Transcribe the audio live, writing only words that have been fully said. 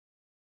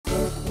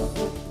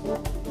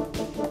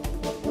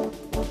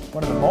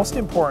One of the most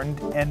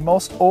important and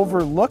most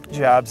overlooked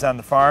jobs on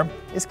the farm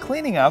is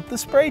cleaning out the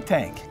spray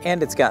tank.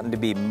 And it's gotten to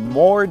be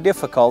more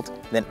difficult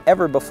than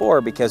ever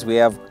before because we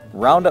have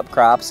Roundup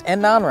crops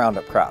and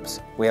non-Roundup crops.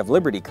 We have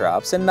Liberty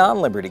crops and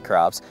non-Liberty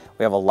crops.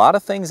 We have a lot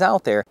of things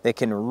out there that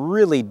can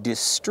really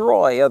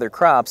destroy other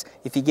crops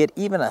if you get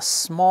even a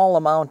small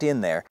amount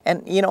in there.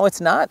 And you know,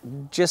 it's not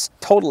just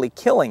totally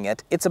killing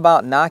it, it's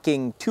about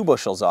knocking 2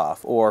 bushels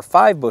off or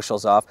 5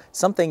 bushels off,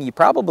 something you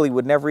probably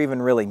would never even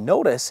really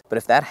notice, but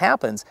if that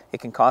happens,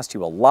 it can cost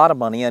you a lot of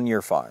money on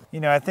your farm. You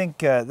know, I think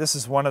this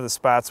is one of the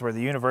spots where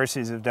the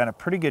universities have done a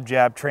pretty good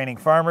job training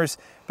farmers,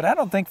 but I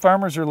don't think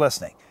farmers are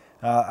listening.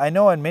 I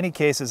know in many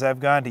cases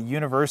I've gone to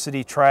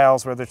university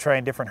trials where they're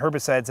trying different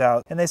herbicides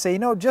out, and they say, you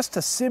know, just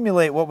to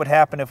simulate what would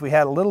happen if we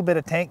had a little bit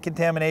of tank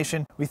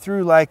contamination, we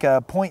threw like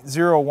a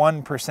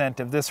 0.01%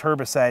 of this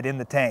herbicide in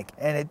the tank,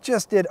 and it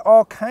just did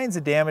all kinds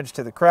of damage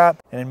to the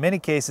crop, and in many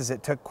cases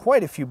it took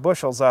quite a few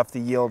bushels off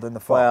the yield in the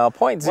fall. Well,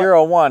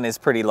 0.01 is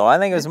pretty low. I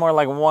think it was more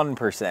like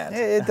 1%.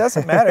 It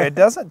doesn't matter. It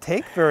doesn't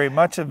take very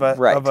much of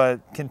a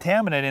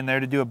contaminant in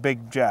there to do a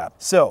big job.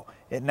 So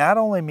it not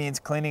only means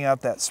cleaning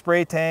out that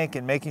spray tank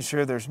and making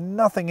sure there's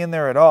nothing in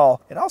there at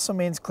all, it also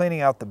means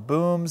cleaning out the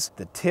booms,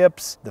 the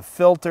tips, the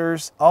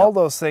filters. All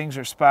those things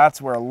are spots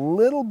where a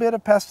little bit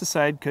of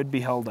pesticide could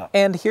be held up.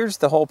 And here's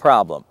the whole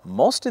problem.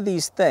 Most of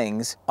these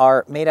things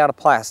are made out of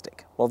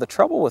plastic. Well, the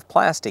trouble with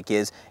plastic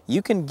is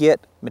you can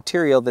get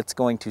material that's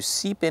going to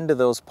seep into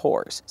those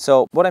pores.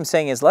 So what I'm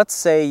saying is, let's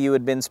say you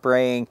had been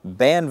spraying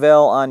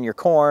Banvel on your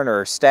corn,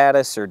 or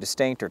Status or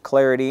Distinct or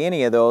Clarity,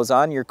 any of those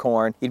on your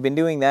corn. You'd been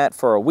doing that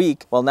for a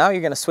week. Well, now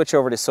you're going to switch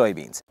over to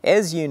soybeans.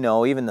 As you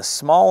know, even the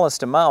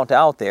smallest amount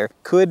out there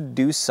could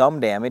do some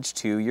damage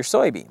to your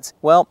soybeans.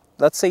 Well,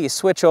 let's say you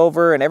switch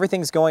over and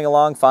everything's going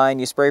along fine,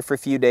 you spray for a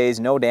few days,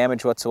 no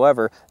damage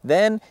whatsoever,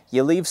 then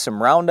you leave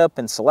some Roundup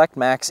and Select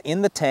Max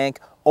in the tank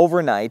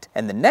overnight,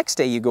 and the next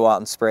day you go out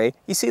and spray,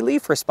 you see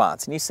leaf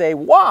response, and you say,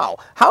 wow,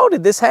 how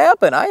did this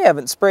happen? I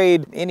haven't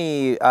sprayed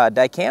any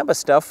dicamba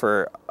stuff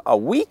for a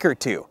week or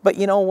two. But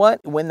you know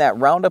what? When that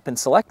Roundup and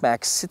Select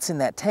Max sits in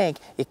that tank,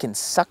 it can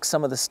suck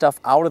some of the stuff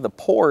out of the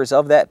pores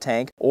of that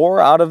tank,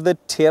 or out of the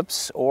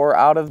tips, or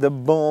out of the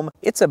boom.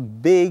 It's a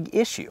big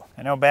issue.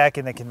 I know back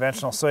in the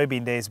conventional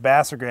soybean days,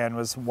 Basagran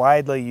was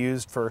widely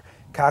used for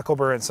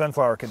cocklebur and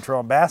sunflower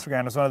control, and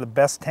Basagran was one of the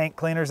best tank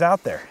cleaners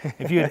out there.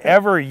 If you had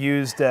ever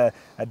used a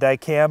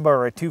dicamba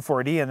or a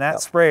 2,4-D in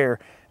that sprayer,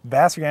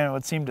 Basagran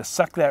would seem to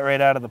suck that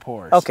right out of the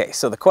pores. Okay,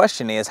 so the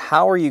question is,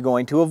 how are you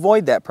going to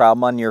avoid that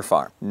problem on your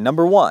farm?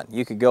 Number one,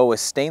 you could go with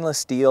stainless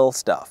steel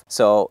stuff.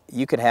 So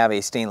you could have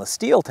a stainless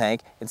steel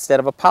tank instead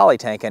of a poly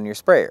tank on your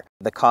sprayer.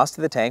 The cost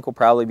of the tank will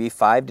probably be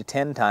 5 to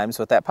 10 times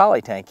what that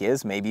poly tank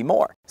is, maybe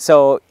more.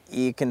 So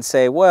you can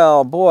say,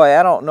 well, boy,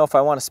 I don't know if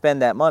I want to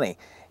spend that money.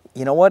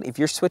 You know what? If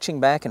you're switching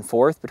back and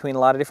forth between a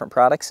lot of different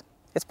products,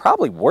 it's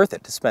probably worth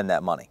it to spend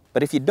that money.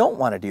 But if you don't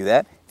want to do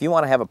that, if you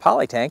want to have a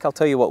poly tank, I'll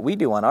tell you what we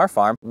do on our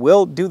farm.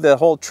 We'll do the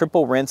whole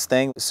triple rinse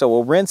thing. So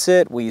we'll rinse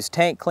it, we use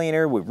tank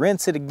cleaner, we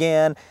rinse it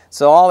again.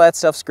 So all that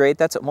stuff's great.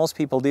 That's what most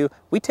people do.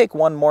 We take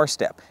one more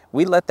step.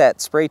 We let that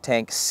spray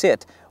tank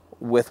sit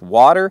with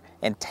water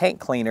and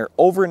tank cleaner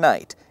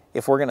overnight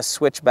if we're going to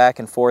switch back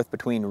and forth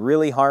between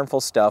really harmful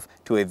stuff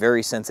to a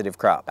very sensitive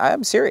crop.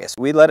 I'm serious.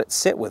 We let it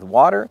sit with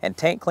water and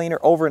tank cleaner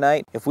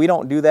overnight. If we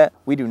don't do that,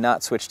 we do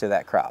not switch to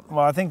that crop.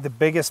 Well, I think the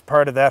biggest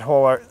part of that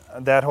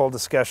whole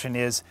discussion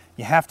is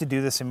you have to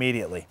do this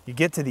immediately. You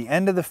get to the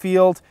end of the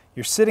field,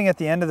 you're sitting at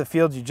the end of the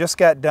field, you just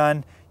got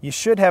done, you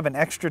should have an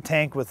extra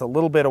tank with a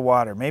little bit of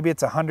water. Maybe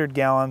it's 100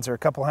 gallons or a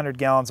couple hundred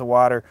gallons of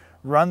water.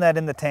 Run that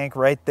in the tank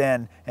right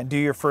then and do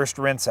your first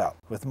rinse out.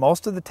 With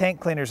most of the tank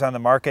cleaners on the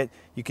market,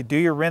 you could do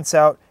your rinse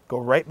out, go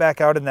right back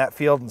out in that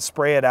field and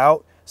spray it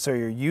out. So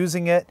you're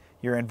using it,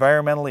 you're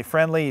environmentally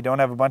friendly, you don't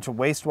have a bunch of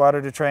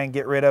wastewater to try and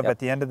get rid of at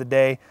the end of the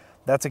day.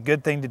 That's a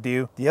good thing to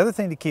do. The other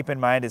thing to keep in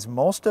mind is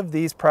most of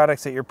these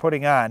products that you're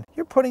putting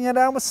it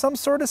on with some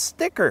sort of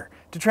sticker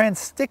to try and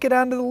stick it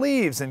onto the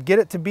leaves and get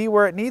it to be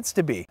where it needs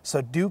to be.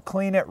 So do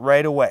clean it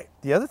right away.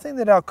 The other thing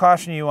that I'll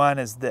caution you on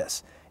is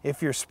this.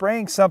 If you're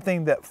spraying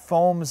something that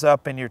foams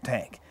up in your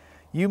tank,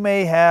 you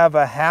may have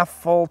a half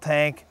full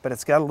tank, but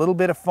it's got a little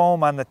bit of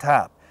foam on the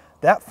top.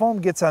 That foam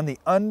gets on the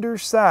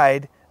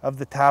underside of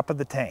the top of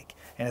the tank,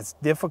 and it's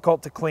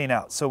difficult to clean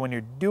out. So when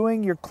you're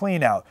doing your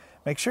clean out,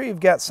 make sure you've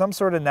got some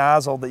sort of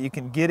nozzle that you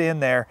can get in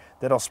there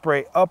that'll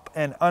spray up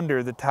and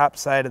under the top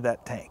side of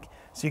that tank.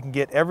 So you can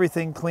get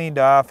everything cleaned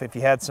off if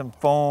you had some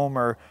foam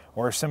or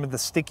some of the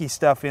sticky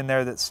stuff in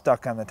there that's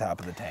stuck on the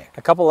top of the tank.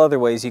 A couple other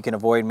ways you can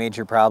avoid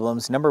major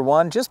problems. Number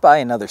one, just buy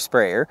another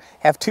sprayer.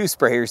 Have 2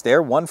 sprayers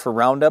there, one for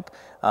Roundup,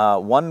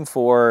 one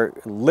for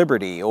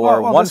Liberty,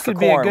 or one for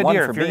corn, one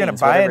for beans. If you're going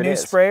to buy a new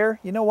sprayer,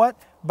 you know what?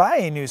 Buy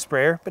a new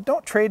sprayer, but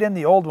don't trade in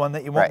the old one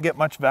that you won't get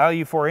much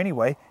value for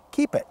anyway.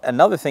 Keep it.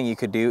 Another thing you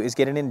could do is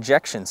get an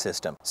injection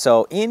system.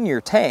 So in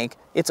your tank,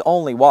 it's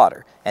only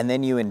water, and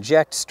then you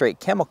inject straight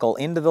chemical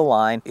into the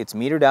line. It's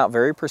metered out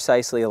very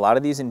precisely. A lot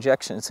of these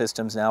injection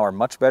systems now now are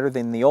much better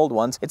than the old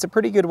ones, it's a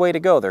pretty good way to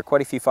go. There are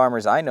quite a few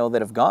farmers I know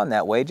that have gone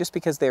that way just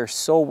because they're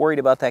so worried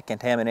about that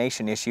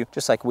contamination issue,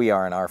 just like we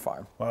are on our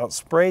farm. Well,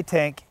 spray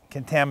tank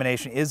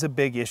contamination is a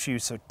big issue,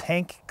 so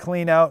tank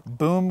clean out,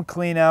 boom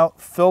clean out,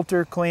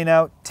 filter clean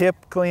out, tip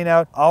clean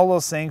out, all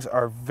those things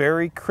are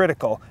very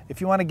critical if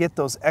you want to get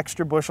those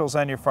extra bushels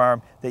on your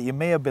farm that you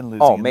may have been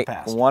losing in the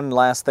past. One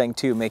last thing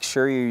too, make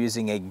sure you're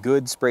using a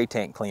good spray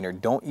tank cleaner.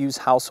 Don't use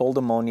household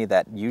ammonia,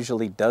 that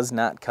usually does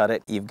not cut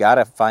it. You've got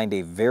to find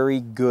a very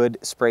good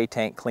spray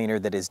tank cleaner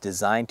that is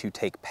designed to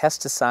take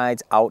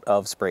pesticides out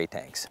of spray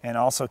tanks. And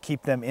also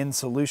keep them in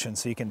solution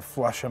so you can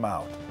flush them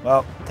out.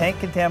 Well, tank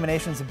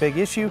contamination is a big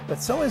issue,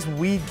 but so is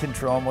weed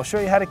control, and we'll show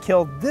you how to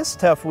kill this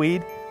tough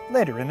weed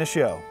later in the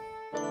show.